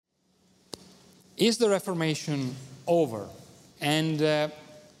Is the Reformation over? And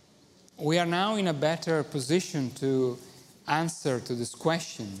we are now in a better position to answer to this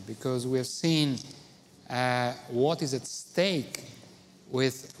question, because we have seen what is at stake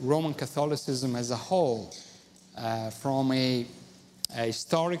with Roman Catholicism as a whole, from a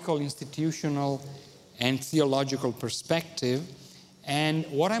historical, institutional, and theological perspective. And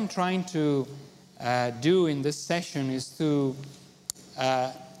what I'm trying to do in this session is to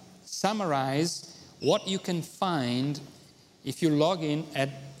summarize what you can find if you log in at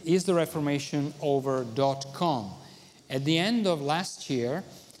isthereformationover.com. At the end of last year,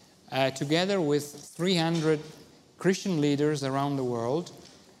 together with 300 Christian leaders around the world,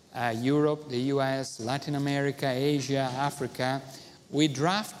 Europe, the US, Latin America, Asia, Africa, we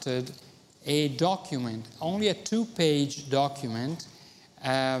drafted a document, only a 2-page document,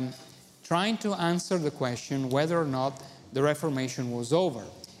 trying to answer the question whether or not the Reformation was over,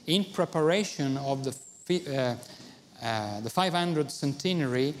 in preparation of the 500th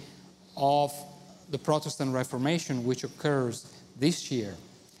centenary of the Protestant Reformation, which occurs this year.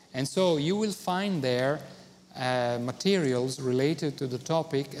 And so you will find there materials related to the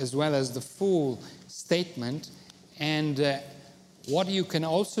topic, as well as the full statement. And what you can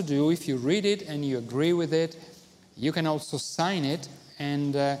also do, if you read it and you agree with it, you can also sign it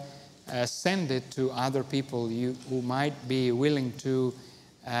and send it to other people who might be willing to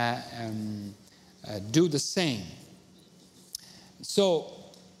do the same. So,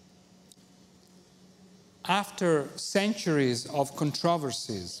 after centuries of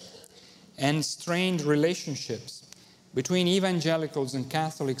controversies and strained relationships between evangelicals and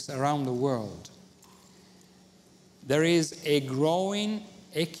Catholics around the world, there is a growing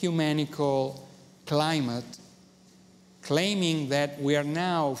ecumenical climate claiming that we are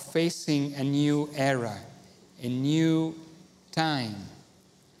now facing a new era, a new time.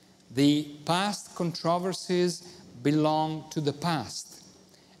 The past controversies belong to the past,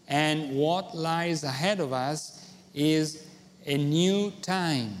 and what lies ahead of us is a new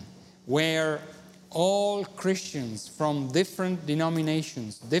time where all Christians from different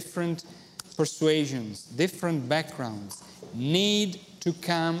denominations, different persuasions, different backgrounds need to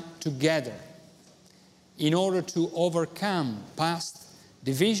come together in order to overcome past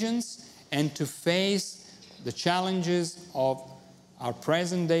divisions and to face the challenges of our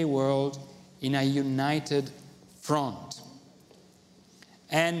present-day world in a united front.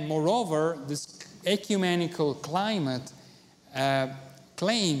 And moreover, this ecumenical climate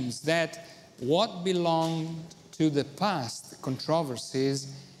claims that what belonged to the past controversies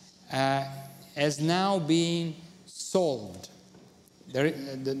has now been solved.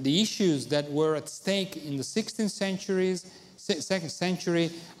 The issues that were at stake in the 16th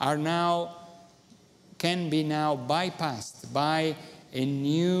century can be now bypassed by a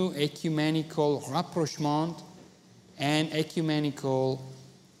new ecumenical rapprochement and ecumenical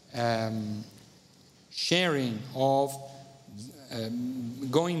sharing of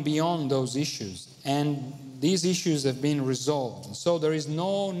going beyond those issues. And these issues have been resolved. So there is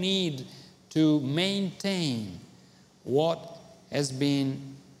no need to maintain what has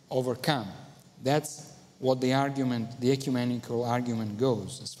been overcome. That's what the ecumenical argument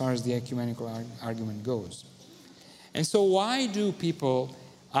goes, as far as the ecumenical argument goes. And so why do people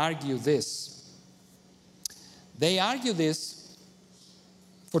argue this? They argue this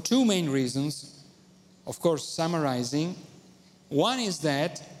for two main reasons, of course, summarizing. One is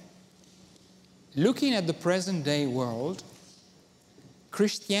that, looking at the present-day world,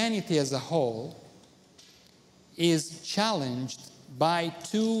 Christianity as a whole is challenged by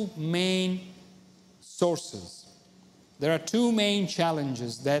two main sources. There are two main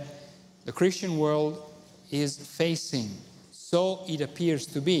challenges that the Christian world is facing, so it appears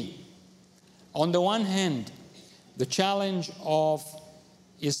to be. On the one hand, the challenge of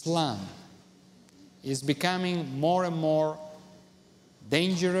Islam is becoming more and more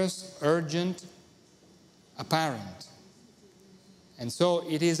dangerous, urgent, apparent. And so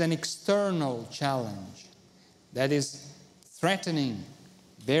it is an external challenge that is threatening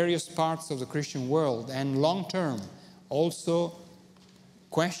various parts of the Christian world, and long-term also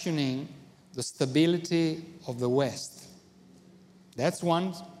questioning the stability of the West. That's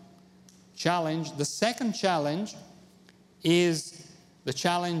one challenge. The second challenge is the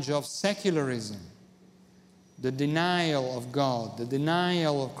challenge of secularism, the denial of God, the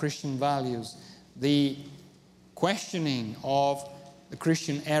denial of Christian values, the questioning of the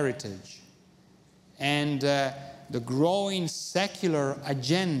Christian heritage, and the growing secular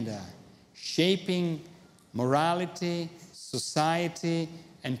agenda shaping morality, society,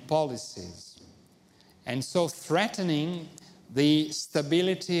 and policies, and so threatening the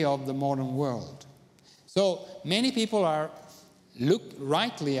stability of the modern world. So many people are,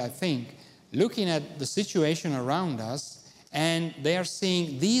 rightly I think, looking at the situation around us, and they are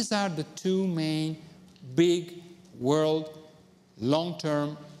seeing these are the two main big world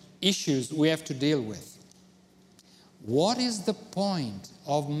long-term issues we have to deal with. What is the point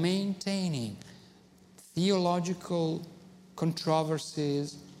of maintaining theological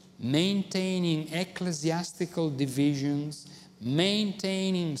controversies, maintaining ecclesiastical divisions,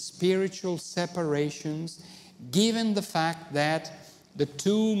 maintaining spiritual separations, given the fact that the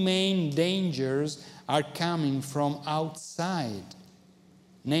two main dangers are coming from outside,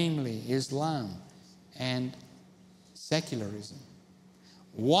 namely Islam and secularism?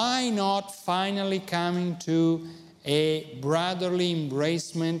 Why not finally coming to a brotherly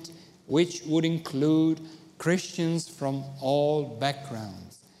embracement which would include Christians from all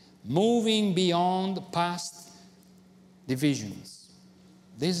backgrounds, moving beyond past divisions?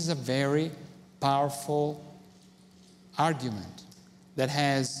 This is a very powerful argument that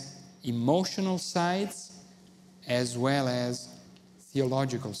has emotional sides as well as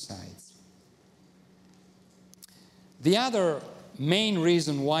theological sides. The other main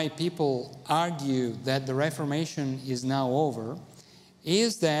reason why people argue that the Reformation is now over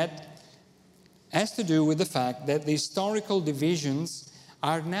has to do with the fact that the historical divisions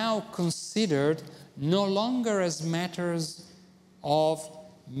are now considered no longer as matters of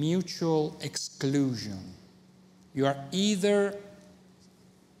mutual exclusion. You are either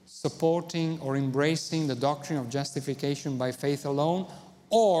supporting or embracing the doctrine of justification by faith alone,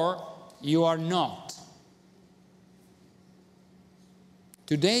 or you are not.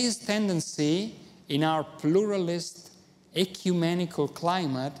 Today's tendency in our pluralist ecumenical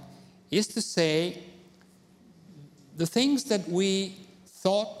climate is to say the things that we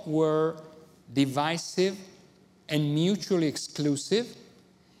thought were divisive and mutually exclusive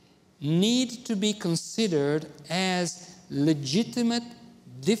need to be considered as legitimate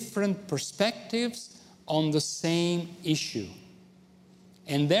different perspectives on the same issue.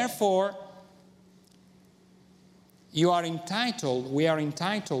 And therefore, we are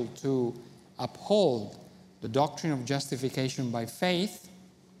entitled to uphold the doctrine of justification by faith,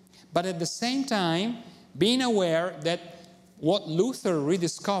 but at the same time, being aware that what Luther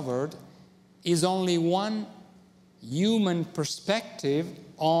rediscovered is only one human perspective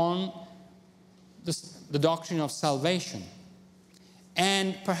on the doctrine of salvation.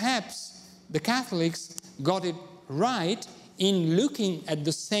 And perhaps the Catholics got it right in looking at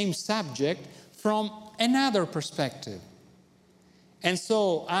the same subject from another perspective. And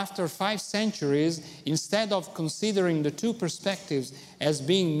so, after 5 centuries, instead of considering the two perspectives as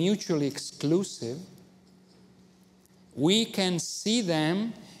being mutually exclusive, we can see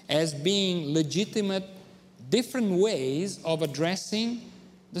them as being legitimate, different ways of addressing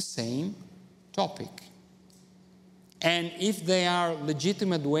the same topic. And if they are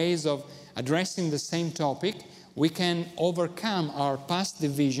legitimate ways of addressing the same topic, we can overcome our past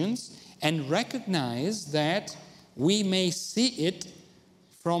divisions and recognize that we may see it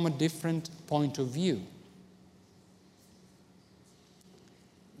from a different point of view.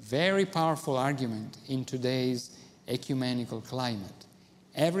 Very powerful argument in today's ecumenical climate.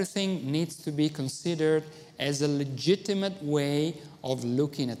 Everything needs to be considered as a legitimate way of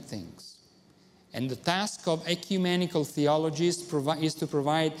looking at things. And the task of ecumenical theology is to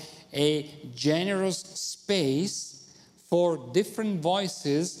provide a generous space for different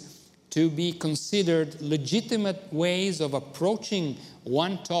voices to be considered legitimate ways of approaching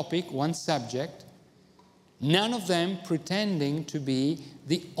one topic, one subject, none of them pretending to be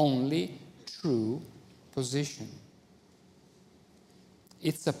the only true position.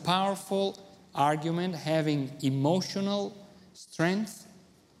 It's a powerful argument having emotional strength,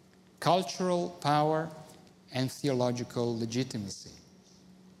 cultural power, and theological legitimacy.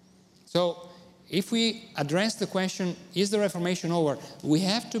 So, if we address the question, is the Reformation over? We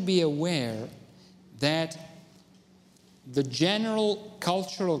have to be aware that the general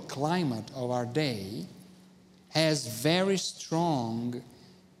cultural climate of our day has very strong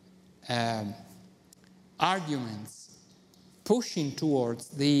arguments pushing towards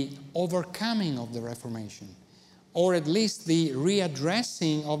the overcoming of the Reformation, or at least the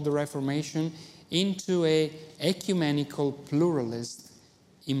readdressing of the Reformation into an ecumenical pluralist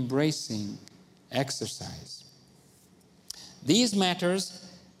embracing exercise. These matters,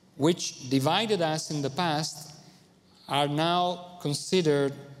 which divided us in the past, are now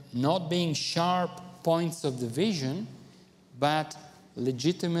considered not being sharp points of division, but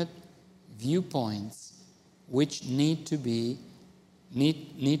legitimate viewpoints which need to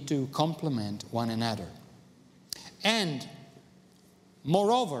complement one another. And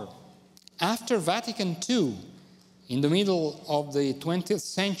moreover, After Vatican II, in the middle of the 20th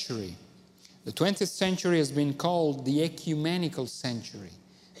century, the 20th century has been called the ecumenical century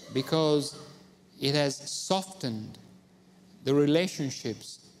because it has softened the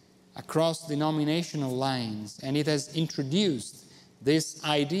relationships across denominational lines, and it has introduced this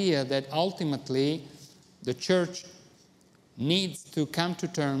idea that ultimately the Church needs to come to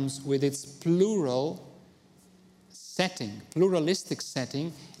terms with its pluralistic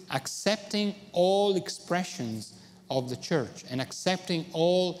setting, accepting all expressions of the Church and accepting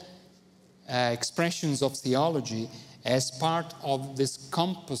all expressions of theology as part of this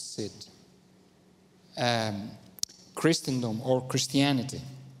composite Christendom or Christianity.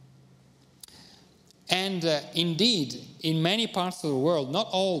 And indeed, in many parts of the world, not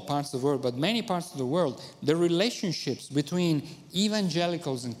all parts of the world, but many parts of the world, the relationships between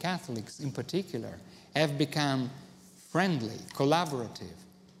evangelicals and Catholics in particular have become friendly, collaborative.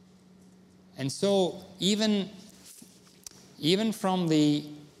 And so even from the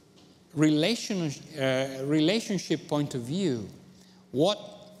relationship point of view, what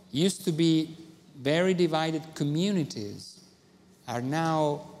used to be very divided communities are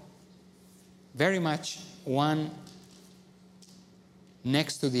now very much one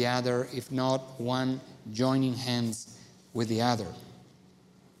next to the other, if not one joining hands with the other.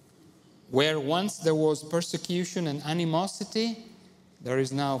 Where once there was persecution and animosity, there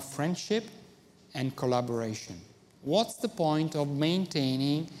is now friendship and collaboration. What's the point of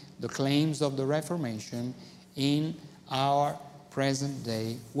maintaining the claims of the Reformation in our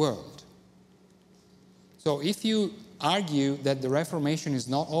present-day world? So if you argue that the Reformation is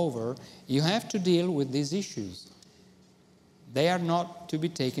not over, you have to deal with these issues. They are not to be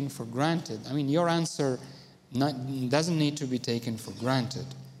taken for granted. I mean, your answer doesn't need to be taken for granted.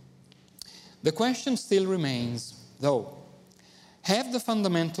 The question still remains, though, have the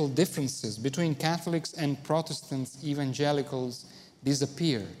fundamental differences between Catholics and Protestant evangelicals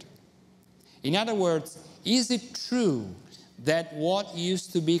disappeared? In other words, is it true that what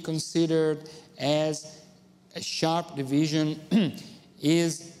used to be considered as a sharp division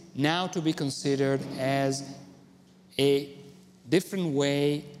is now to be considered as a different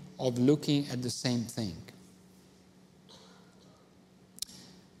way of looking at the same thing?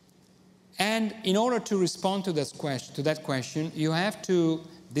 And in order to respond to that question, you have to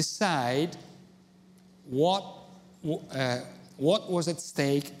decide what was at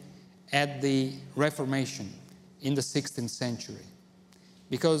stake at the Reformation in the 16th century.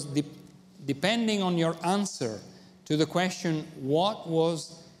 Because depending on your answer to the question, what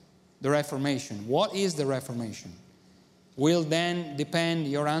was the Reformation? What is the Reformation? Will then depend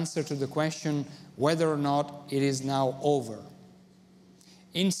your answer to the question whether or not it is now over.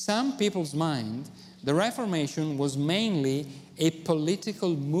 In some people's mind, the Reformation was mainly a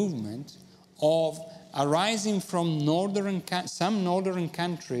political movement arising from some northern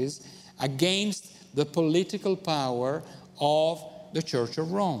countries against the political power of the Church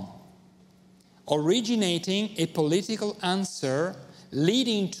of Rome, originating a political answer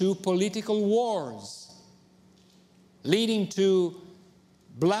leading to political wars, leading to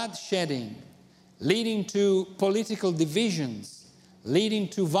bloodshedding, leading to political divisions, leading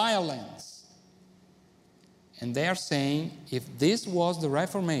to violence. And they are saying, if this was the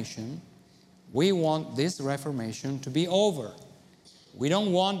Reformation, we want this Reformation to be over. We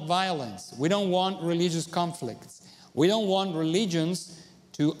don't want violence. We don't want religious conflicts. We don't want religions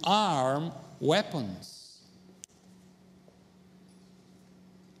to arm weapons.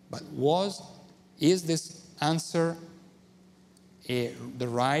 But is this answer the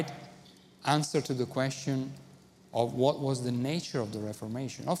right answer to the question of what was the nature of the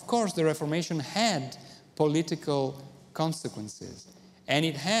Reformation? Of course, the Reformation had political consequences, and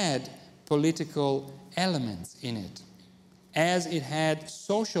it had political elements in it, as it had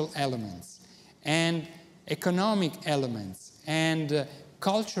social elements, and economic elements, and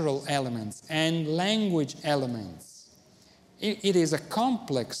cultural elements, and language elements. It is a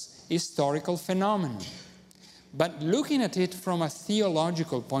complex historical phenomenon. But looking at it from a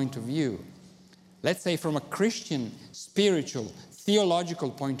theological point of view, let's say from a Christian, spiritual,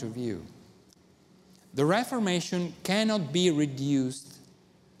 theological point of view, the Reformation cannot be reduced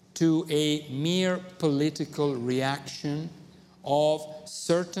to a mere political reaction of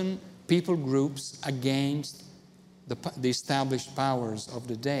certain people groups against the established powers of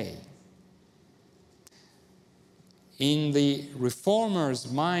the day. In the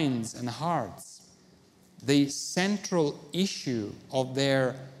reformers' minds and hearts, the central issue of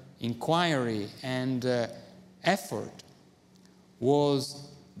their inquiry and effort was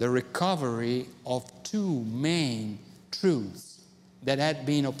the recovery of two main truths. that had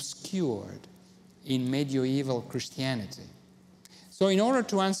been obscured in medieval Christianity. So in order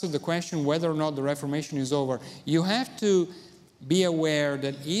to answer the question whether or not the Reformation is over, you have to be aware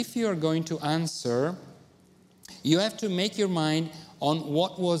that if you are going to answer, you have to make your mind on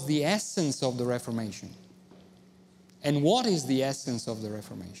what was the essence of the Reformation. And what is the essence of the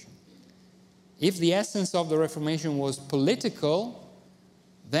Reformation? If the essence of the Reformation was political,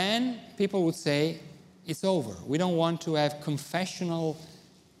 then people would say, it's over. We don't want to have confessional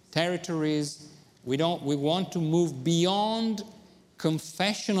territories. We want to move beyond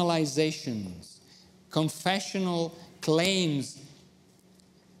confessionalizations, confessional claims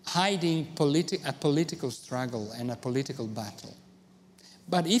hiding a political struggle and a political battle.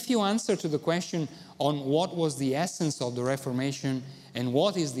 But if you answer to the question on what was the essence of the Reformation and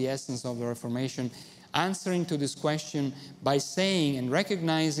what is the essence of the Reformation, answering to this question by saying and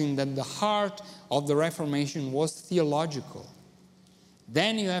recognizing that the heart of the Reformation was theological,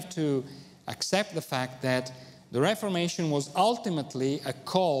 then you have to accept the fact that the Reformation was ultimately a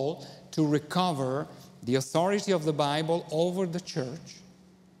call to recover the authority of the Bible over the church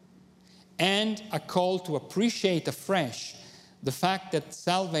and a call to appreciate afresh the fact that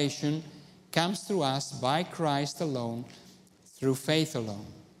salvation comes through us by Christ alone, through faith alone.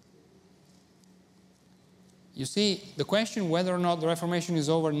 You see, the question whether or not the Reformation is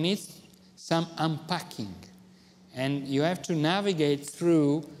over needs some unpacking. And you have to navigate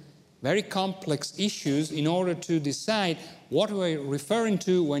through very complex issues in order to decide what you are referring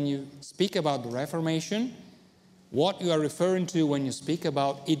to when you speak about the Reformation, what you are referring to when you speak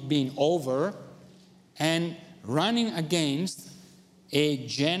about it being over, and running against a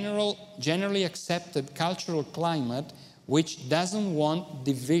generally accepted cultural climate which doesn't want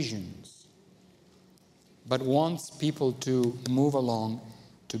divisions, but wants people to move along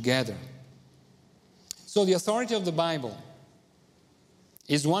together. So the authority of the Bible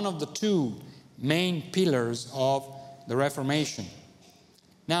is one of the two main pillars of the Reformation.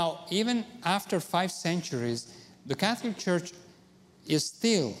 Now, even after 5 centuries, the Catholic Church is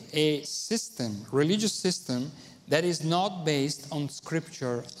still a system, religious system, that is not based on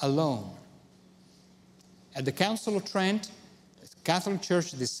Scripture alone. At the Council of Trent, the Catholic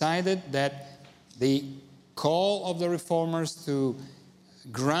Church decided that the call of the Reformers to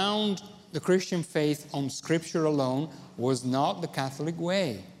ground the Christian faith on Scripture alone was not the Catholic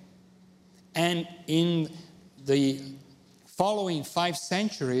way. And in the following 5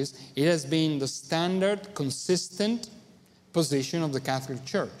 centuries, it has been the standard, consistent position of the Catholic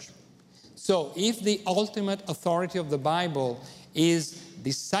Church. So if the ultimate authority of the Bible is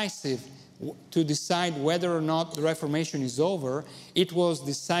decisive to decide whether or not the Reformation is over, it was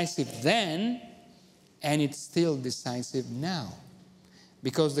decisive then, and it's still decisive now.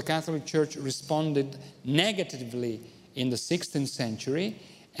 Because the Catholic Church responded negatively in the 16th century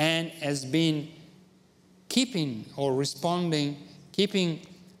and has been keeping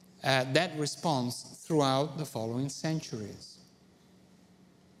that response throughout the following centuries.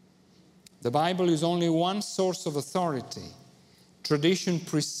 The Bible is only one source of authority. Tradition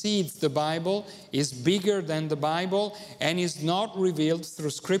precedes the Bible, is bigger than the Bible, and is not revealed through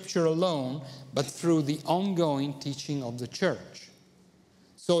Scripture alone, but through the ongoing teaching of the Church.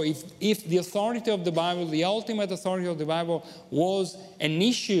 So if the authority of the Bible, the ultimate authority of the Bible, was an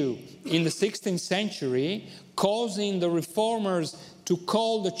issue in the 16th century, causing the Reformers to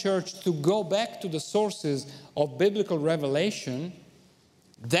call the Church to go back to the sources of biblical revelation,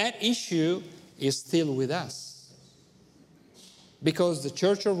 that issue is still with us. Because the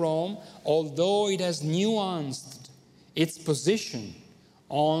Church of Rome, although it has nuanced its position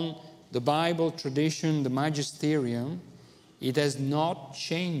on the Bible tradition, the magisterium, it has not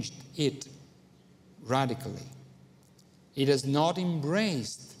changed it radically. It has not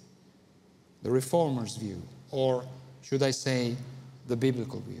embraced the Reformers' view, or should I say, the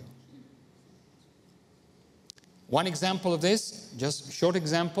biblical view. One example of this, just a short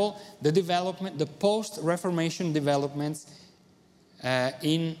example, the post-Reformation developments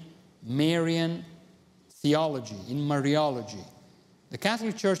in Marian theology, in Mariology. The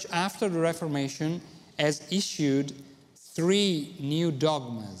Catholic Church, after the Reformation, has issued 3 new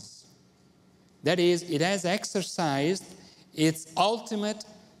dogmas. That is, it has exercised its ultimate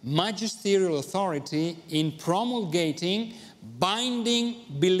magisterial authority in promulgating binding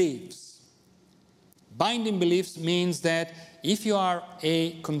beliefs. Binding beliefs means that if you are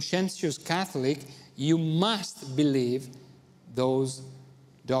a conscientious Catholic, you must believe those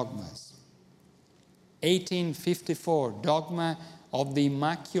dogmas. 1854, dogma of the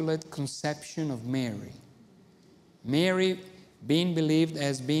Immaculate Conception of Mary. Mary being believed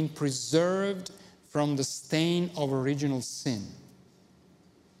as being preserved from the stain of original sin.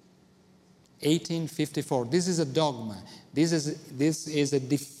 1854. This is a dogma. This is a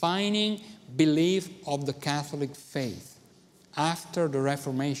defining belief of the Catholic faith after the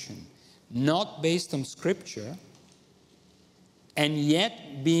Reformation, not based on Scripture, and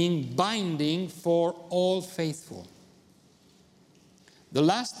yet being binding for all faithful. The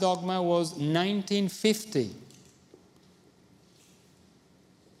last dogma was 1950.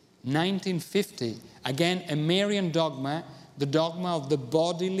 1950, again, a Marian dogma, the dogma of the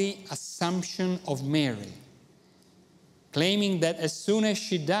bodily assumption of Mary, claiming that as soon as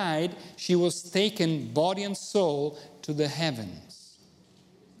she died, she was taken body and soul to the heavens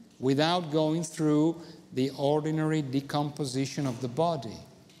without going through the ordinary decomposition of the body.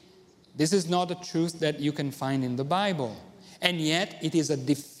 This is not a truth that you can find in the Bible, and yet it is a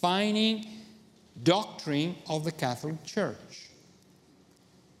defining doctrine of the Catholic Church.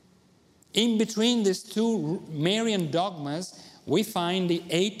 In between these two Marian dogmas, we find the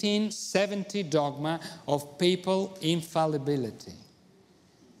 1870 dogma of papal infallibility,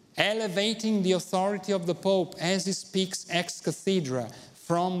 elevating the authority of the Pope as he speaks ex cathedra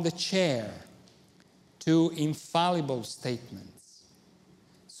from the chair to infallible statements.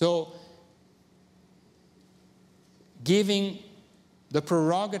 So, giving the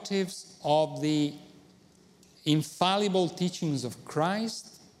prerogatives of the infallible teachings of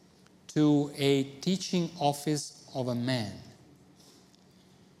Christ to a teaching office of a man.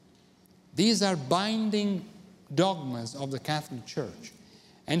 These are binding dogmas of the Catholic Church.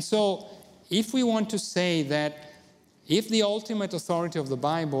 And so, if we want to say that if the ultimate authority of the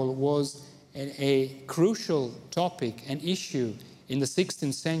Bible was a crucial topic, an issue in the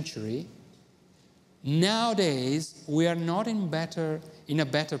 16th century, nowadays we are not in a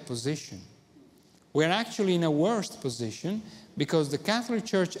better position. We are actually in a worse position, because the Catholic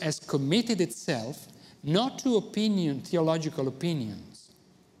Church has committed itself not to theological opinions,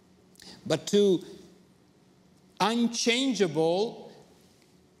 but to unchangeable,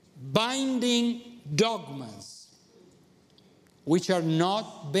 binding dogmas, which are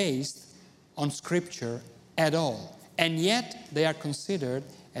not based on Scripture at all. And yet they are considered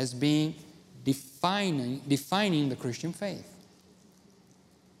as being defining the Christian faith.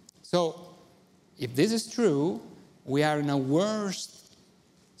 So, if this is true, we are in a worse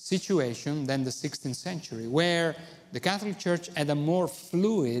situation than the 16th century, where the Catholic Church had a more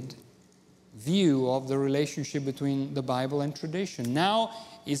fluid view of the relationship between the Bible and tradition. Now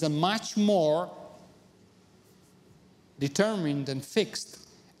is a much more determined and fixed,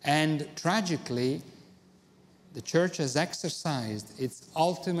 and tragically, the Church has exercised its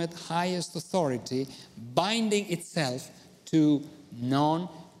ultimate highest authority, binding itself to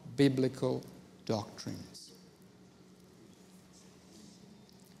non-biblical doctrines.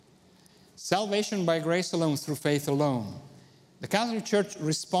 Salvation by grace alone, through faith alone. The Catholic Church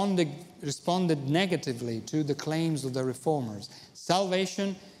responded negatively to the claims of the Reformers.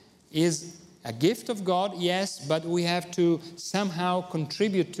 Salvation is a gift of God, yes, but we have to somehow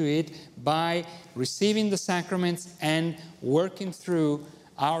contribute to it by receiving the sacraments and working through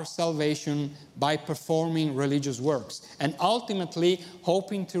our salvation by performing religious works, and ultimately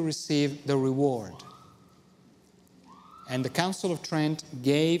hoping to receive the reward. And the Council of Trent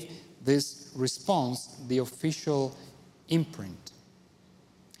gave this response the official imprint.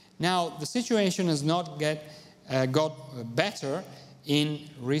 Now, the situation has not got better in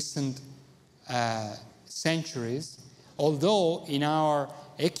recent centuries, although in our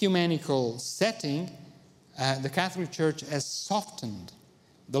ecumenical setting, the Catholic Church has softened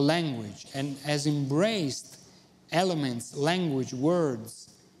the language and has embraced elements, language, words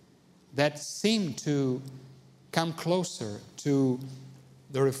that seem to come closer to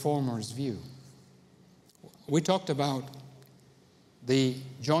the Reformers' view. We talked about the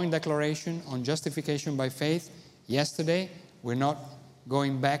joint declaration on justification by faith yesterday. We're not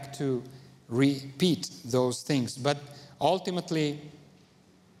going back to repeat those things, but ultimately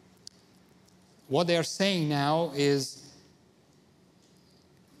what they are saying now is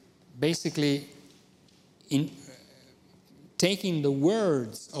basically in taking the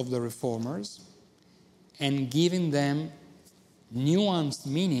words of the Reformers and giving them nuanced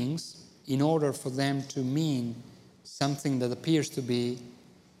meanings in order for them to mean something that appears to be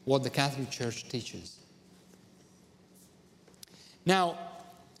what the Catholic Church teaches. Now,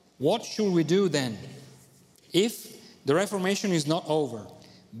 what should we do then? If the Reformation is not over,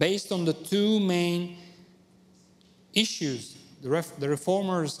 based on the two main issues the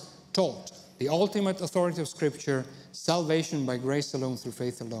Reformers taught, the ultimate authority of Scripture, salvation by grace alone, through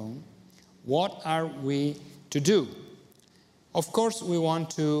faith alone, what are we to do? Of course, we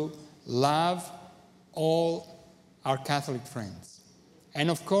want to love all our Catholic friends. And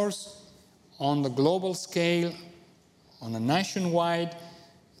of course, on the global scale, on a nationwide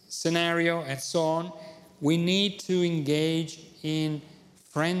scenario, and so on, we need to engage in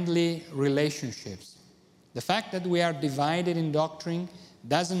friendly relationships. The fact that we are divided in doctrine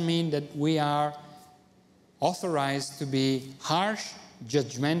doesn't mean that we are authorized to be harsh,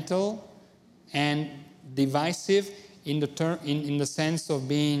 judgmental, and divisive in the sense of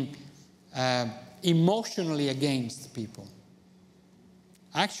being emotionally against people.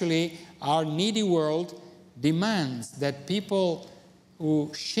 Actually, our needy world demands that people who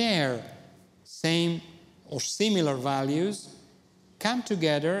share same or similar values come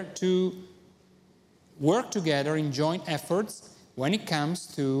together to work together in joint efforts when it comes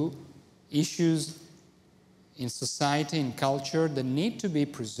to issues in society and culture that need to be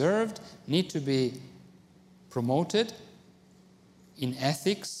preserved, need to be promoted in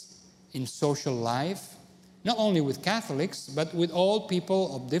ethics, in social life, not only with Catholics, but with all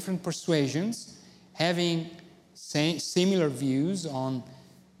people of different persuasions, having similar views on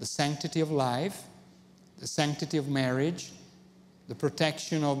the sanctity of life, the sanctity of marriage, the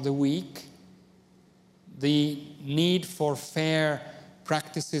protection of the weak, the need for fair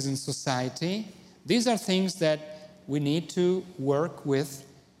practices in society. These are things that we need to work with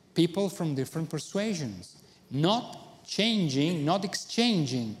people from different persuasions, not changing, not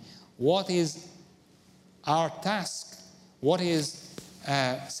exchanging what is our task, what is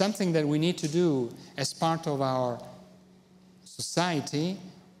something that we need to do as part of our society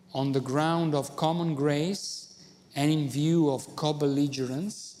on the ground of common grace and in view of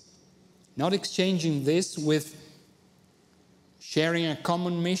co-belligerence, not exchanging this with sharing a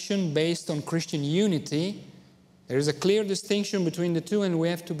common mission based on Christian unity. There is a clear distinction between the two, and we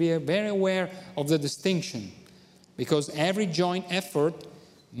have to be very aware of the distinction, because every joint effort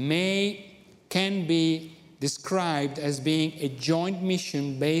can be described as being a joint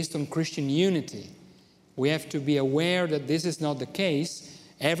mission based on Christian unity. We have to be aware that this is not the case.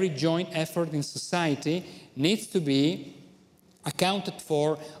 Every joint effort in society needs to be accounted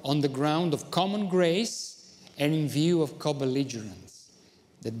for on the ground of common grace and in view of co-belligerence.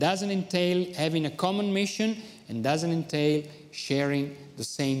 That doesn't entail having a common mission and doesn't entail sharing the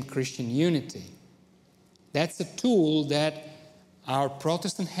same Christian unity. That's a tool that our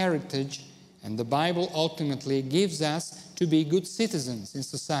Protestant heritage and the Bible ultimately gives us to be good citizens in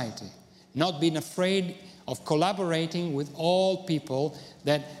society, not being afraid of collaborating with all people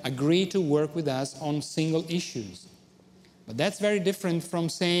that agree to work with us on single issues. But that's very different from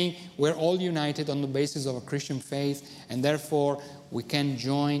saying we're all united on the basis of a Christian faith, and therefore we can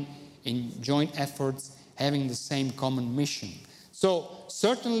join in joint efforts having the same common mission. So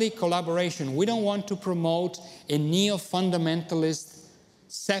certainly collaboration. We don't want to promote a neo-fundamentalist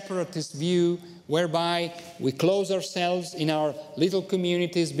separatist view whereby we close ourselves in our little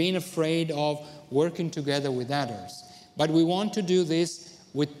communities, being afraid of working together with others. But we want to do this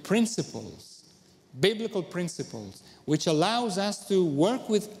with principles, biblical principles, which allows us to work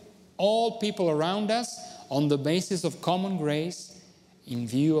with all people around us on the basis of common grace in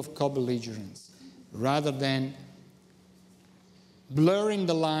view of co-belligerence, rather than blurring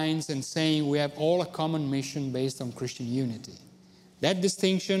the lines and saying we have all a common mission based on Christian unity. That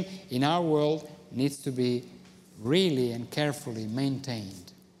distinction in our world needs to be really and carefully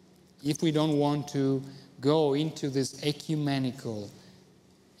maintained if we don't want to go into this ecumenical,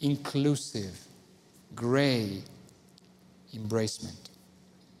 inclusive, gray embracement.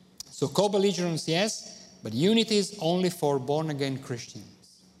 So co-belligerence, yes, but unity is only for born-again Christians.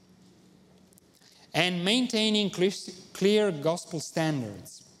 And maintaining clear gospel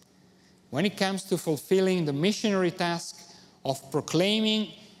standards when it comes to fulfilling the missionary task of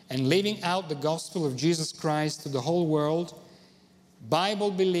proclaiming and living out the gospel of Jesus Christ to the whole world.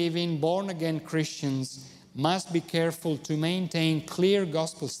 Bible-believing, born-again Christians must be careful to maintain clear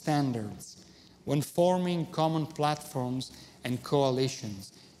gospel standards when forming common platforms and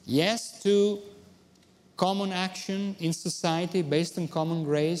coalitions. Yes to common action in society based on common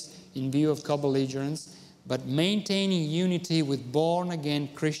grace in view of co-belligerence, but maintaining unity with born-again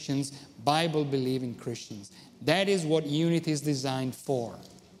Christians, Bible-believing Christians. That is what unity is designed for.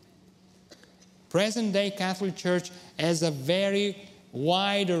 Present-day Catholic Church has a very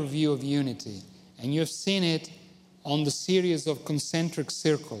wider view of unity, and you've seen it on the series of concentric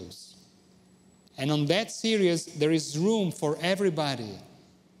circles. And on that series, there is room for everybody,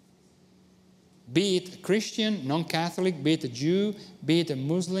 be it a Christian, non-Catholic, be it a Jew, be it a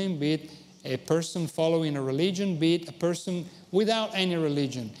Muslim, be it a person following a religion, be it a person without any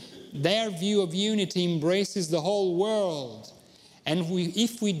religion. Their view of unity embraces the whole world. And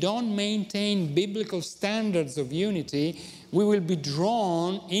if we don't maintain biblical standards of unity, we will be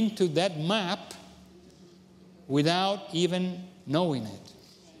drawn into that map without even knowing it.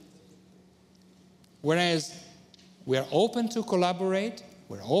 Whereas we are open to collaborate,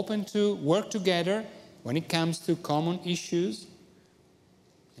 we're open to work together when it comes to common issues.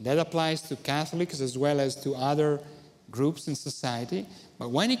 And that applies to Catholics as well as to other groups in society.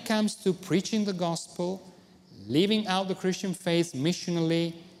 But when it comes to preaching the gospel, living out the Christian faith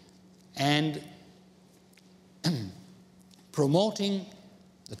missionally, and promoting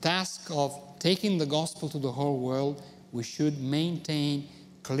the task of taking the gospel to the whole world, we should maintain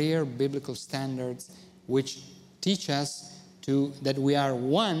clear biblical standards which teach us that we are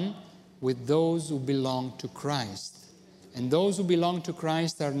one with those who belong to Christ. And those who belong to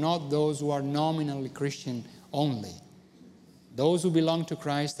Christ are not those who are nominally Christian only. Those who belong to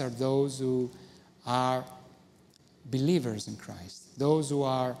Christ are those who are believers in Christ, those who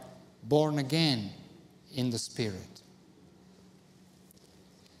are born again in the Spirit.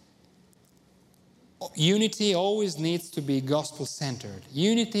 Unity always needs to be gospel-centered.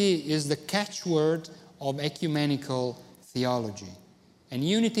 Unity is the catchword of ecumenical theology. And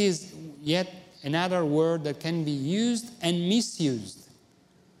unity is yet another word that can be used and misused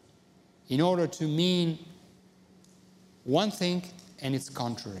in order to mean one thing and its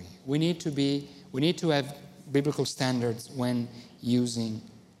contrary. We need to have biblical standards when using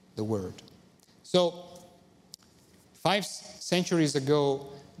the word. So, 5 centuries ago,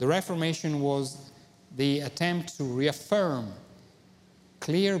 the Reformation was the attempt to reaffirm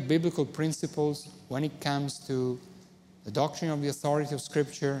clear biblical principles when it comes to the doctrine of the authority of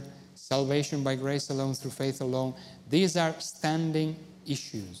Scripture, salvation by grace alone, through faith alone. These are standing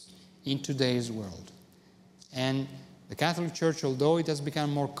issues in today's world. And the Catholic Church, although it has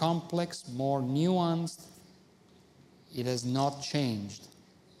become more complex, more nuanced, it has not changed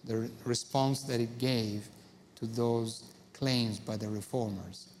the response that it gave to those claims by the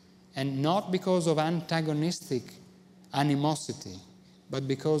Reformers. And not because of antagonistic animosity, but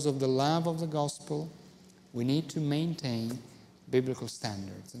because of the love of the gospel, we need to maintain biblical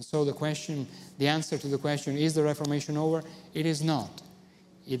standards. And so the answer to the question, is the Reformation over? It is not.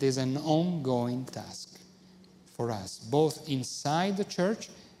 It is an ongoing task for us, both inside the church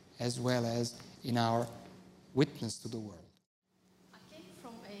as well as in our witness to the world. I came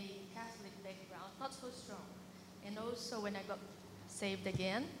from a Catholic background, not so strong. And also when I got saved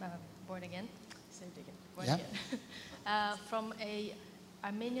again, born again, from a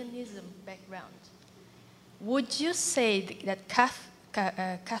Arminianism background. Would you say that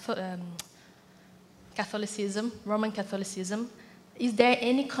Catholicism, Roman Catholicism, is there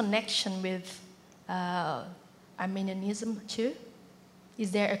any connection with Arminianism too?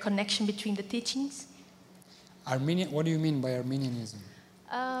 Is there a connection between the teachings? What do you mean by Arminianism?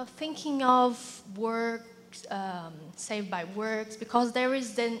 Thinking of works, saved by works, because there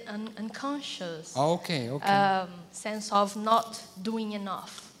is an unconscious sense of not doing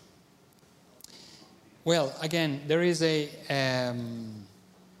enough. Well, again, there is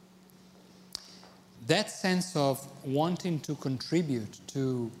that sense of wanting to contribute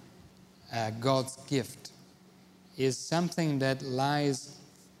to God's gift is something that lies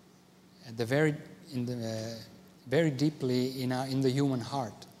at very deeply in the human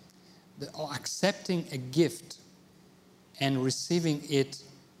heart. Accepting a gift and receiving it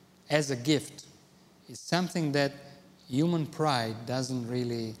as a gift is something that human pride doesn't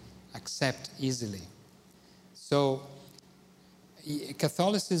really accept easily. So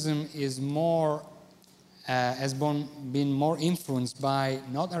Catholicism is has been more influenced by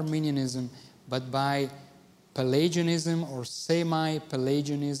not Arminianism, but by Pelagianism or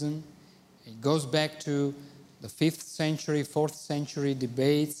semi-Pelagianism. It goes back to the 5th century, 4th century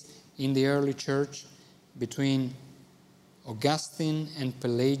debates in the early church between Augustine and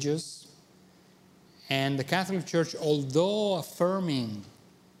Pelagius. And the Catholic Church, although affirming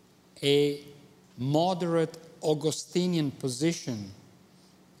a moderate Augustinian position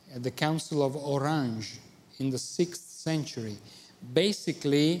at the Council of Orange in the 6th century,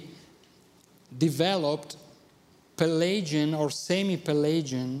 basically developed Pelagian or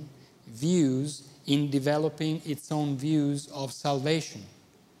semi-Pelagian views in developing its own views of salvation.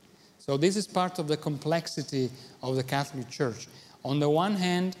 So this is part of the complexity of the Catholic Church. On the one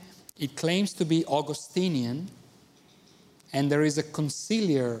hand, it claims to be Augustinian, and there is a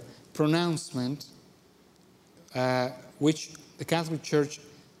conciliar pronouncement which the Catholic Church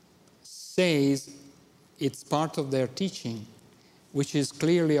says it's part of their teaching, which is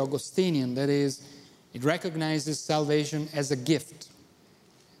clearly Augustinian. That is, it recognizes salvation as a gift,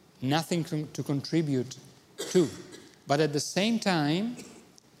 nothing to contribute to. But at the same time,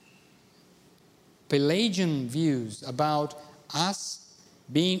 Pelagian views about us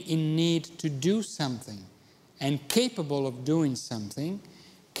being in need to do something and capable of doing something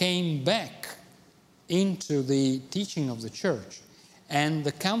came back into the teaching of the church. And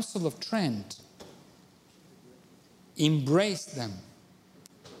the Council of Trent embraced them.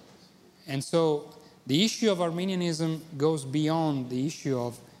 And so the issue of Arminianism goes beyond the issue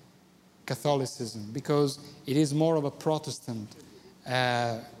of Catholicism, because it is more of a Protestant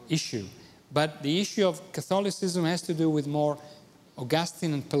issue. But the issue of Catholicism has to do with more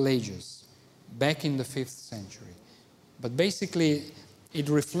Augustine and Pelagius back in the 5th century. But basically, it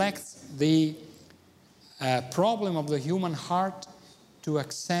reflects the problem of the human heart to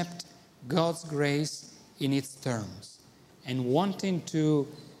accept God's grace in its terms and wanting to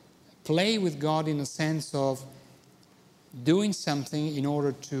play with God in a sense of doing something in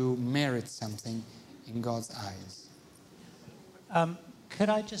order to merit something in God's eyes. Could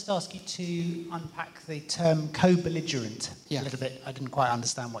I just ask you to unpack the term co-belligerent a little bit? I didn't quite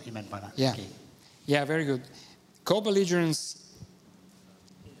understand what you meant by that. Yeah, Thank you. yeah, very good. Co-belligerence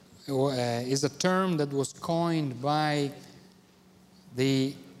is a term that was coined by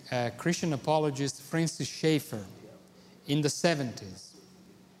the Christian apologist Francis Schaeffer in the 70s.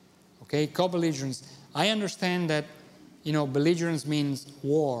 Okay, co-belligerence. I understand that, belligerence means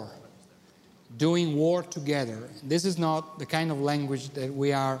war, doing war together. This is not the kind of language that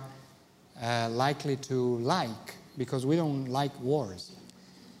we are likely to like, because we don't like wars.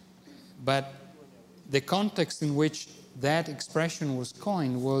 But the context in which that expression was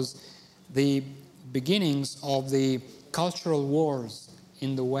coined was the beginnings of the cultural wars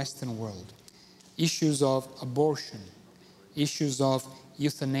in the Western world. Issues of abortion, issues of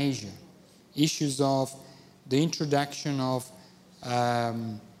euthanasia, issues of the introduction of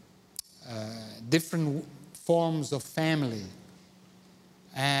different forms of family.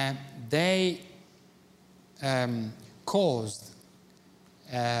 They caused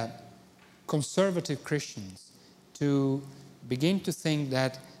conservative Christians to begin to think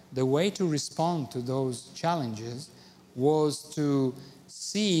that the way to respond to those challenges was to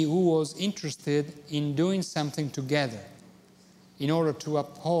see who was interested in doing something together in order to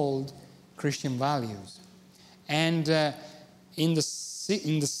uphold Christian values. And in the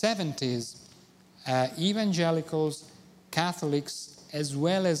 70s, evangelicals, Catholics, as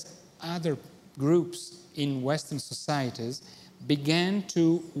well as other groups in Western societies began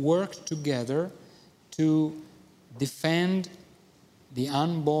to work together to defend the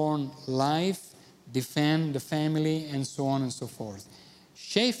unborn life, defend the family, and so on and so forth.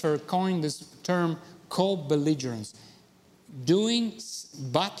 Schaeffer coined this term co-belligerence,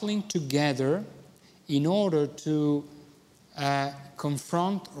 battling together in order to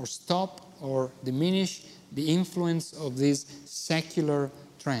confront or stop or diminish the influence of these secular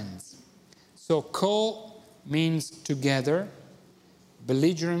trends. So co means together,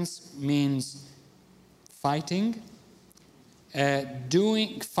 belligerence means fighting,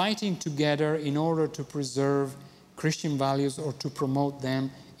 fighting together in order to preserve Christian values or to promote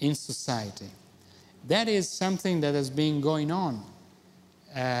them in society. That is something that has been going on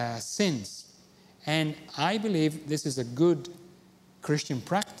since. And I believe this is a good Christian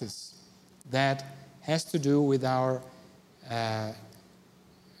practice that has to do with our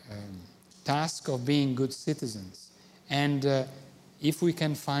task of being good citizens. And if we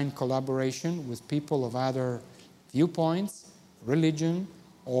can find collaboration with people of other viewpoints, religion,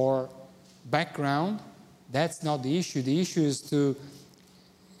 or background, that's not the issue. The issue is to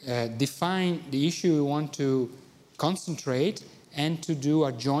define the issue we want to concentrate and to do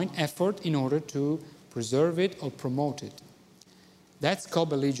a joint effort in order to preserve it or promote it. That's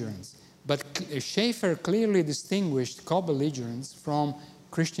co-belligerence. But Schaeffer clearly distinguished co-belligerence from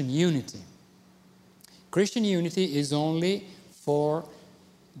Christian unity. Christian unity is only for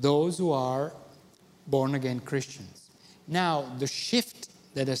those who are born-again Christians. Now, the shift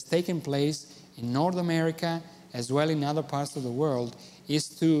that has taken place in North America as well in other parts of the world is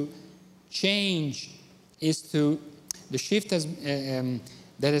to change, the shift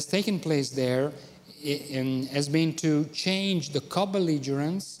that has taken place there has been to change the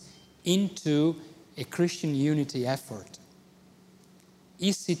co-belligerence into a Christian unity effort.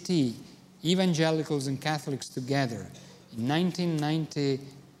 ECT, Evangelicals and Catholics Together, in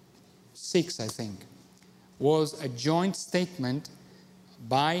 1996, I think, was a joint statement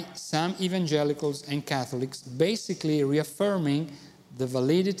by some evangelicals and Catholics, basically reaffirming the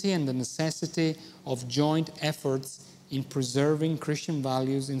validity and the necessity of joint efforts in preserving Christian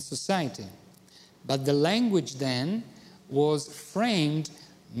values in society. But the language then was framed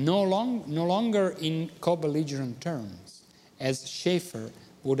no longer in co-belligerent terms, as Schaeffer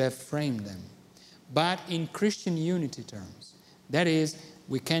would have framed them, but in Christian unity terms. That is,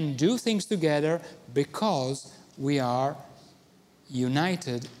 we can do things together because we are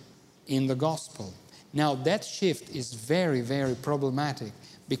united in the gospel. Now, that shift is very, very problematic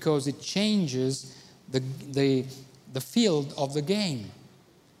because it changes the field of the game.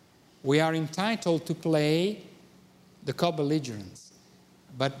 We are entitled to play the co-belligerents,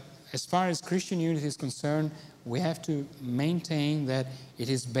 but as far as Christian unity is concerned, we have to maintain that it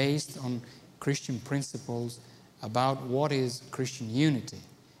is based on Christian principles about what is Christian unity,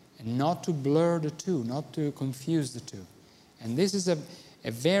 and not to blur the two, not to confuse the two. And this is a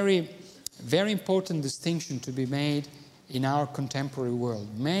very, very important distinction to be made in our contemporary world.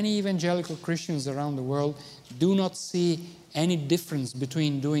 Many evangelical Christians around the world do not see any difference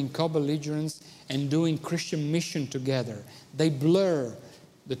between doing co-belligerence and doing Christian mission together. They blur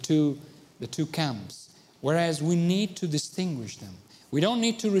the two camps, whereas we need to distinguish them. We don't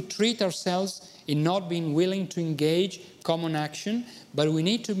need to retreat ourselves in not being willing to engage common action, but we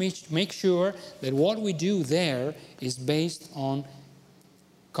need to make sure that what we do there is based on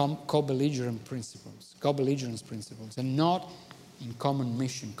co-belligerence principles, and not in common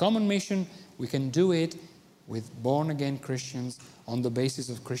mission. Common mission, we can do it with born-again Christians on the basis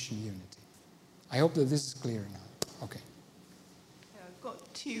of Christian unity. I hope that this is clear now. Okay. I've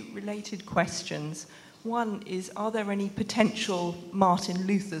got two related questions. One is, are there any potential Martin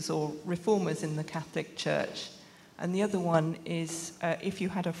Luthers or reformers in the Catholic Church? And the other one is, if you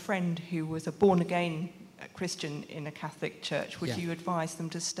had a friend who was a born-again Christian in a Catholic church, would you advise them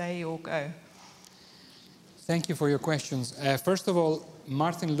to stay or go? Thank you for your questions. First of all,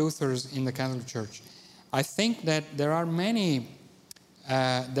 Martin Luthers in the Catholic Church. I think that there have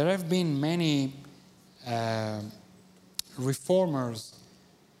been many reformers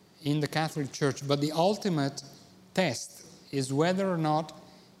in the Catholic Church, but the ultimate test is whether or not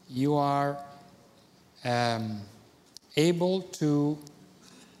you are able to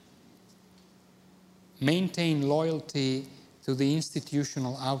maintain loyalty to the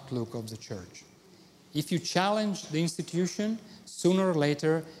institutional outlook of the Church. If you challenge the institution, sooner or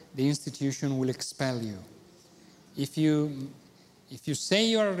later the institution will expel you. If you say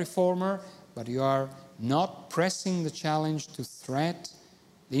you are a reformer, but you are not pressing the challenge to threat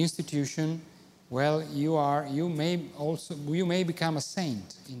the institution, well, you may become a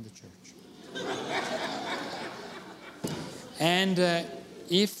saint in the Church. And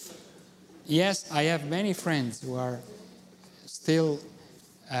yes, I have many friends who are still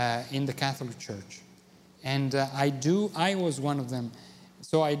in the Catholic Church, and I was one of them.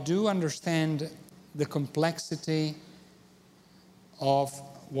 So I do understand the complexity of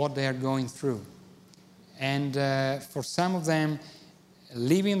what they are going through. And for some of them,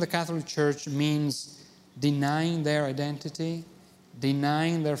 leaving the Catholic Church means denying their identity,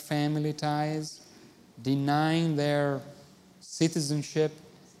 denying their family ties, denying their citizenship.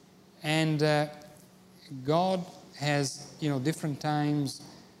 And God has, different times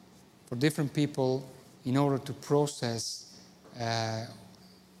for different people in order to process,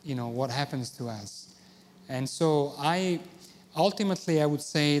 what happens to us. And so ultimately I would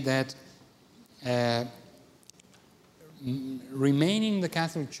say that remaining in the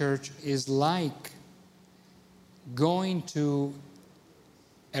Catholic Church is like going to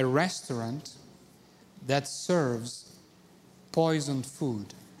a restaurant that serves poisoned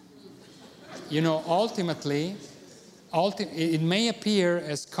food. Ultimately, it may appear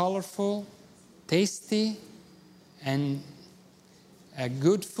as colorful, tasty, and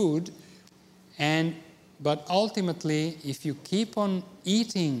good food, but ultimately, if you keep on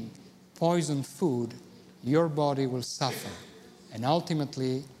eating poisoned food, your body will suffer. And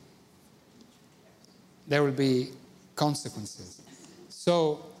ultimately, there will be consequences.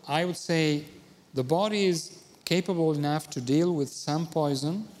 So I would say the body is capable enough to deal with some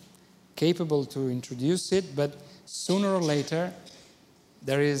poison, capable to introduce it, but sooner or later,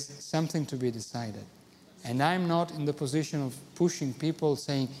 there is something to be decided. And I'm not in the position of pushing people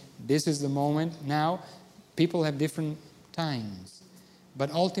saying, this is the moment now. People have different times. But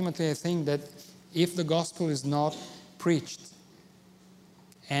ultimately, I think that if the gospel is not preached,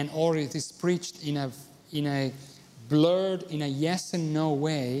 or it is preached in a blurred, in a yes and no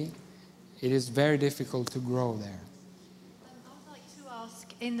way, it is very difficult to grow there. I would like to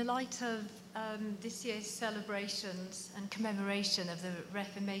ask, in the light of this year's celebrations and commemoration of the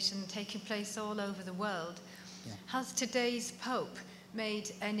Reformation taking place all over the world, has today's Pope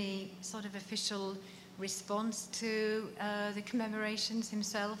made any sort of official response to the commemorations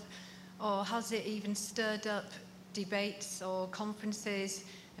himself? Or has it even stirred up debates or conferences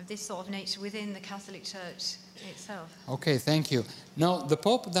of this sort of nature within the Catholic Church itself? Okay, thank you. No, the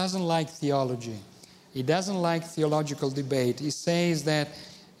Pope doesn't like theology. He doesn't like theological debate. He says that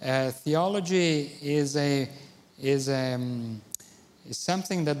theology is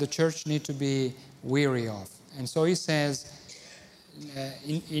something that the church needs to be weary of. And so he says,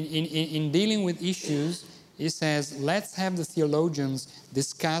 in dealing with issues, he says, let's have the theologians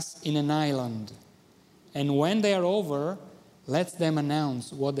discuss in an island. And when they are over, let them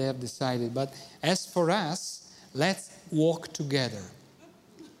announce what they have decided. But as for us, let's walk together.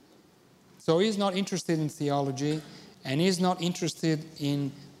 So he's not interested in theology, and he's not interested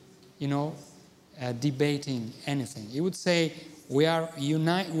in, debating anything. He would say, we are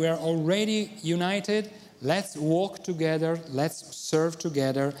already united. Let's walk together. Let's serve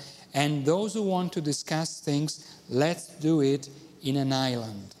together. And those who want to discuss things, let's do it in an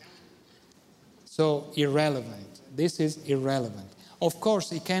island. So irrelevant. This is irrelevant. Of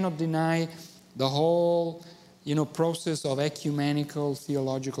course, he cannot deny the whole process of ecumenical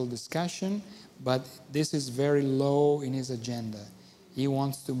theological discussion, but this is very low in his agenda. He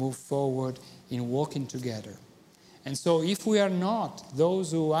wants to move forward in walking together. And so if we are not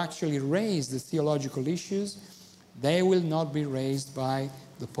those who actually raise the theological issues, they will not be raised by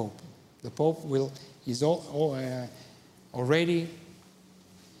the Pope. The Pope is already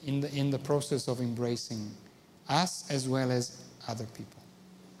in the process of embracing us as well as other people.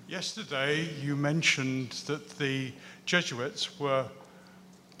 Yesterday, you mentioned that the Jesuits were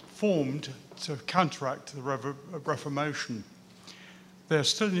formed to counteract the Reformation. They're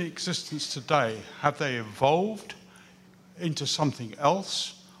still in existence today. Have they evolved into something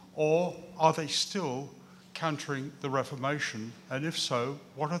else, or are they still countering the Reformation? And if so,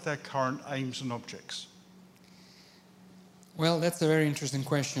 what are their current aims and objects? Well, that's a very interesting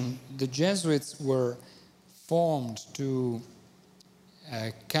question. The Jesuits were formed to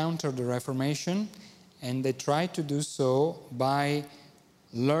counter the Reformation, and they tried to do so by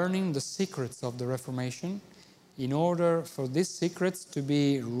learning the secrets of the Reformation in order for these secrets to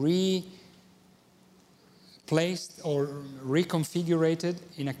be replaced or reconfigured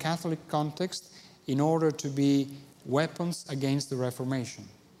in a Catholic context in order to be weapons against the Reformation.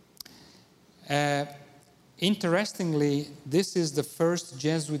 Interestingly, this is the first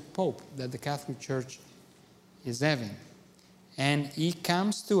Jesuit Pope that the Catholic Church is having. And he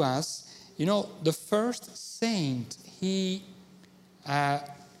comes to us, the first saint he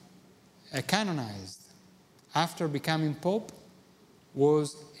canonized after becoming Pope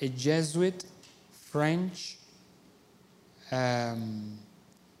was a Jesuit French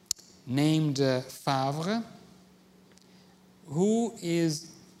named Favre, who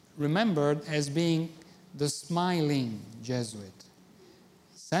is remembered as being the smiling Jesuit.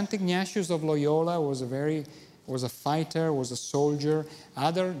 St. Ignatius of Loyola was a fighter, was a soldier.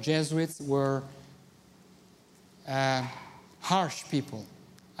 Other Jesuits were harsh people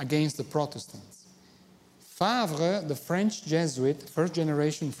against the Protestants. Favre, the French Jesuit, first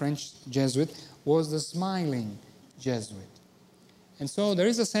generation French Jesuit, was the smiling Jesuit. And so there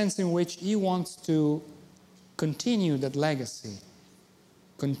is a sense in which he wants to continue that legacy,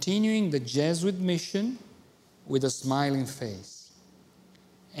 continuing the Jesuit mission with a smiling face.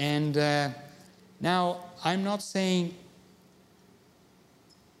 And now, I'm not saying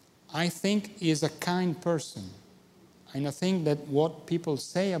I think he's a kind person. And I think that what people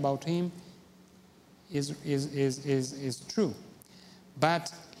say about him is true.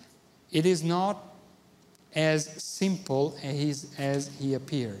 But it is not as simple as he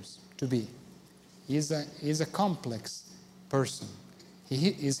appears to be. He's a complex person.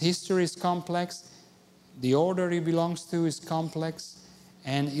 His history is complex. The order he belongs to is complex.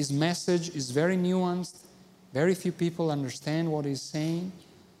 And his message is very nuanced. Very few people understand what he's saying,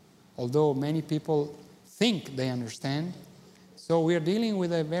 although many people think they understand. So we are dealing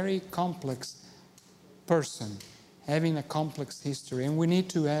with a very complex person, having a complex history, and we need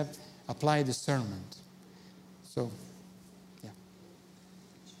to apply discernment. So, yeah.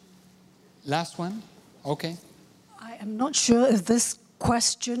 Last one? Okay. I am not sure if this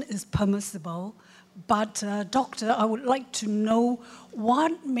question is permissible, but Doctor, I would like to know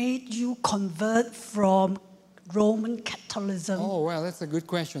what made you convert from Roman Catholicism? Oh, well, that's a good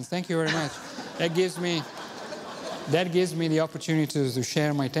question. Thank you very much. That gives me the opportunity to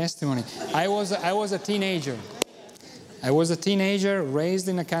share my testimony. I was a teenager. I was a teenager raised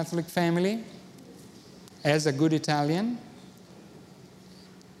in a Catholic family as a good Italian.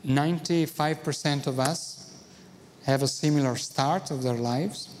 95% of us have a similar start of their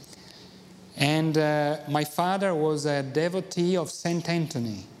lives. And my father was a devotee of Saint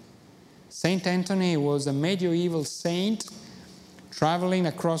Anthony. Saint Anthony was a medieval saint traveling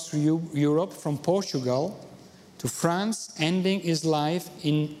across Europe from Portugal to France, ending his life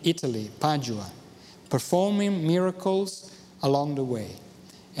in Italy, Padua. performing miracles along the way.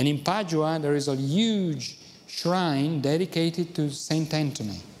 And in Padua, there is a huge shrine dedicated to Saint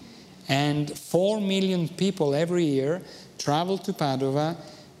Anthony. And 4 million people every year travel to Padua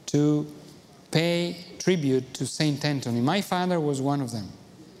to pay tribute to Saint Anthony. My father was one of them.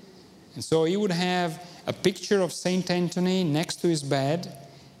 And so he would have a picture of Saint Anthony next to his bed.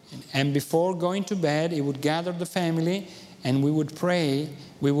 And before going to bed, he would gather the family and we would pray,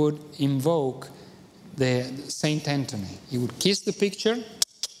 we would invoke the Saint Anthony. He would kiss the picture,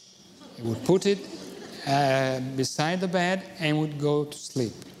 he would put it beside the bed and would go to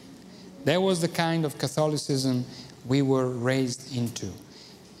sleep. That was the kind of Catholicism we were raised into.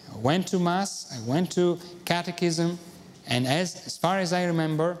 I went to Mass, I went to catechism, and as far as I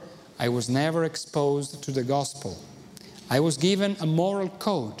remember, I was never exposed to the gospel. I was given a moral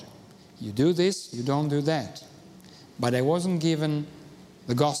code. You do this, you don't do that. But I wasn't given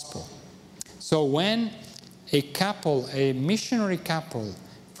the gospel. So when a couple, a missionary couple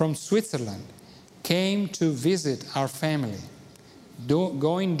from Switzerland came to visit our family,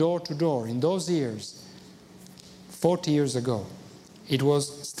 going door to door, in those years, 40 years ago, it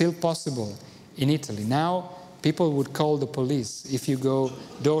was still possible in Italy. Now, people would call the police. If you go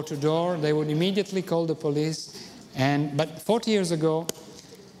door to door, they would immediately call the police. But 40 years ago,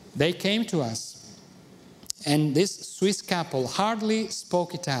 they came to us, and this Swiss couple hardly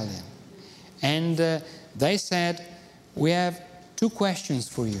spoke Italian. And they said, "We have 2 questions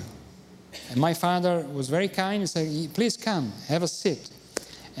for you." And my father was very kind and said, "Please come, have a seat."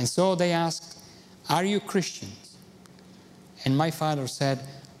 And so they asked, "Are you Christians?" And my father said,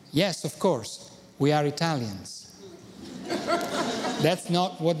 "Yes, of course, we are Italians." That's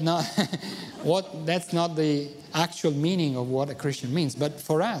not that's not the actual meaning of what a Christian means. But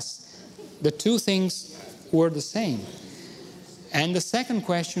for us, the 2 things were the same. And the second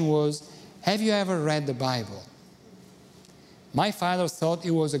question was, have you ever read the Bible? My father thought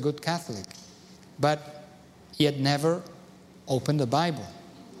he was a good Catholic, but he had never opened the Bible.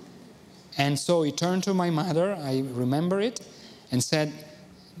 And so he turned to my mother, I remember it, and said,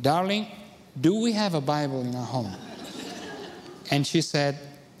 "Darling, do we have a Bible in our home?" And she said,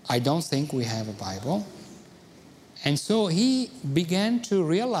 "I don't think we have a Bible." And so he began to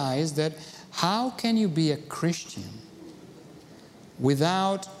realize that how can you be a Christian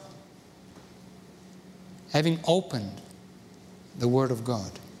without having opened the Word of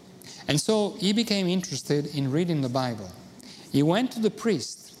God? And so he became interested in reading the Bible. He went to the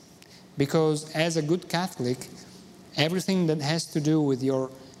priest because as a good Catholic, everything that has to do with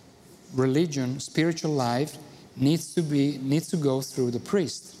your religion, spiritual life, needs to go through the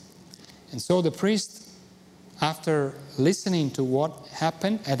priest. And so the priest, after listening to what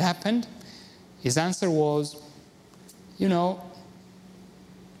had happened, his answer was,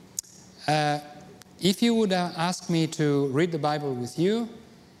 if you would ask me to read the Bible with you,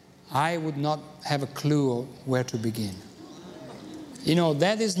 I would not have a clue where to begin.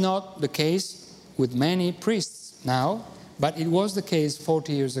 That is not the case with many priests now, but it was the case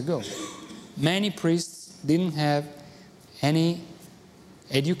 40 years ago. Many priests didn't have any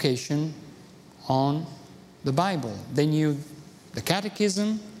education on the Bible. They knew the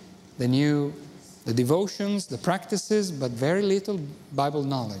catechism, they knew the devotions, the practices, but very little Bible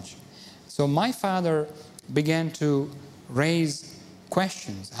knowledge. So my father began to raise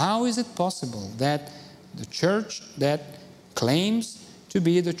questions. How is it possible that the church that claims to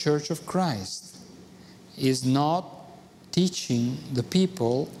be the Church of Christ is not teaching the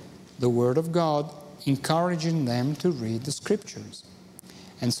people the Word of God, encouraging them to read the Scriptures?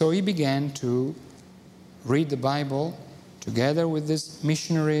 And so he began to read the Bible together with these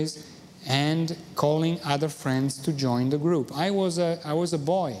missionaries and calling other friends to join the group. I was a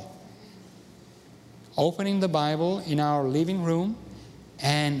boy opening the Bible in our living room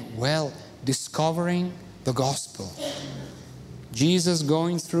and, discovering the gospel. Jesus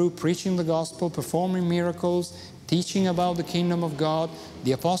going through, preaching the gospel, performing miracles, teaching about the kingdom of God,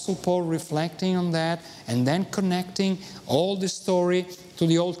 the Apostle Paul reflecting on that, and then connecting all the story to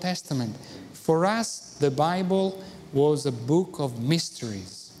the Old Testament. For us, the Bible was a book of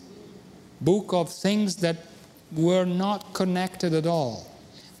mysteries, book of things that were not connected at all.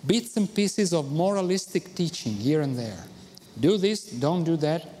 Bits and pieces of moralistic teaching here and there. Do this, don't do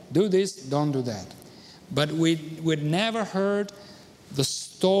that. Do this, don't do that. But we'd never heard the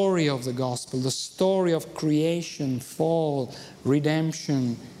story of the gospel, the story of creation, fall,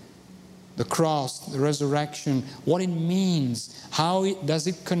 redemption, the cross, the resurrection, what it means, does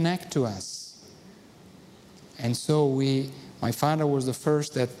it connect to us? And so my father was the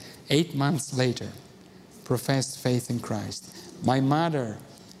first that 8 months later professed faith in Christ. My mother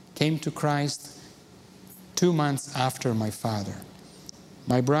came to Christ 2 months after my father.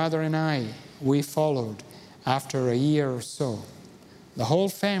 My brother and I, we followed after a year or so. The whole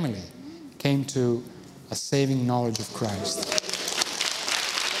family came to a saving knowledge of Christ.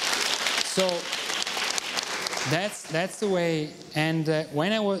 So that's the way. And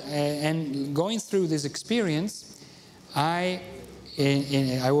when I was and going through this experience, I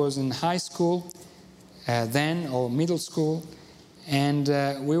was in high school then, or middle school, and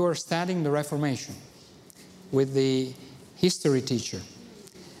we were studying the Reformation with the history teacher.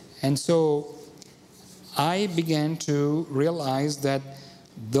 And so I began to realize that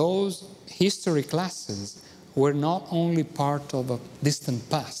those history classes were not only part of a distant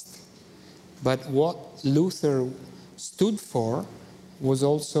past, but what Luther stood for was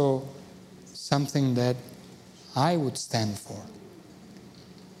also something that I would stand for.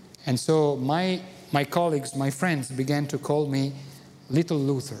 And so my colleagues, my friends began to call me Little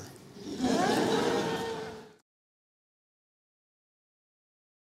Luther.